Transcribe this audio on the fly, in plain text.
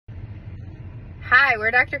Hi,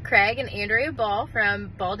 we're Dr. Craig and Andrea Ball from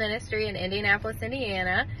Ball Dentistry in Indianapolis,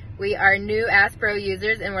 Indiana. We are new Aspro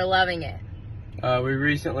users and we're loving it. We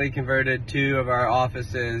recently converted 2 of our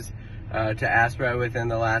offices to Aspro within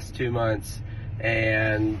the last 2 months,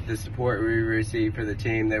 and the support we received for the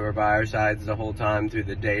team, they were by our sides the whole time through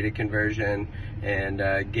the data conversion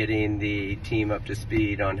and getting the team up to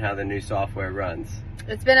speed on how the new software runs.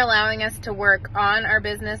 It's been allowing us to work on our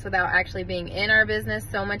business without actually being in our business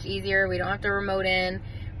so much easier. We don't have to remote in.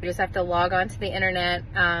 We just have to log on to the internet.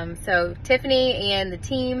 So Tiffany and the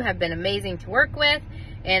team have been amazing to work with,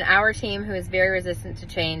 and our team, who is very resistant to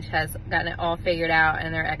change, has gotten it all figured out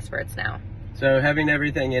and they're experts now. So having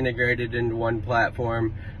everything integrated into one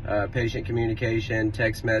platform, patient communication,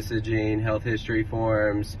 text messaging, health history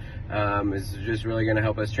forms, is just really going to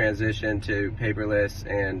help us transition to paperless,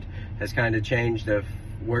 and has kind of changed the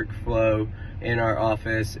workflow in our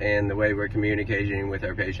office and the way we're communicating with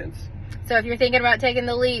our patients. So if you're thinking about taking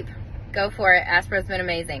the leap, go for it. Aspro's been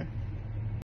amazing.